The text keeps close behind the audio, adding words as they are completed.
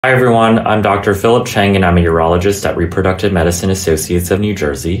Hi everyone, I'm Dr. Philip Cheng and I'm a urologist at Reproductive Medicine Associates of New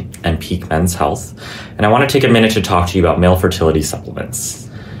Jersey and Peak Men's Health, and I want to take a minute to talk to you about male fertility supplements.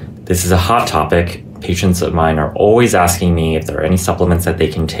 This is a hot topic. Patients of mine are always asking me if there are any supplements that they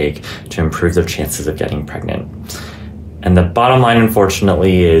can take to improve their chances of getting pregnant. And the bottom line,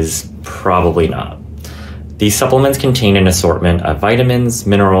 unfortunately, is probably not. These supplements contain an assortment of vitamins,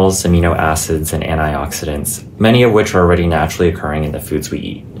 minerals, amino acids, and antioxidants, many of which are already naturally occurring in the foods we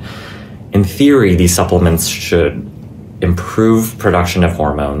eat. In theory, these supplements should improve production of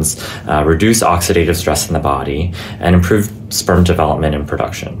hormones, reduce oxidative stress in the body, and improve sperm development and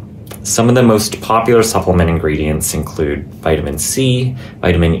production. Some of the most popular supplement ingredients include vitamin C,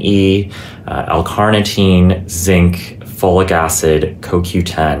 vitamin E, L-carnitine, zinc, folic acid,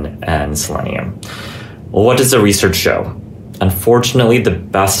 CoQ10, and selenium. Well, what does the research show? Unfortunately, the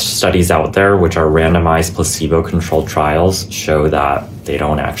best studies out there, which are randomized placebo-controlled trials, show that they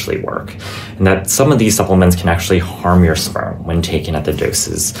don't actually work, and that some of these supplements can actually harm your sperm when taken at the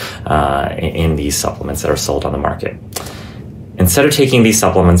doses in these supplements that are sold on the market. Instead of taking these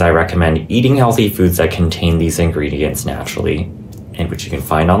supplements, I recommend eating healthy foods that contain these ingredients naturally, and which you can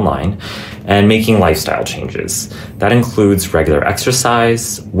find online, and making lifestyle changes. That includes regular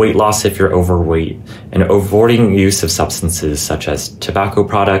exercise, weight loss if you're overweight, and avoiding use of substances such as tobacco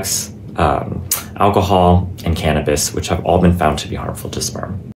products, alcohol, and cannabis, which have all been found to be harmful to sperm.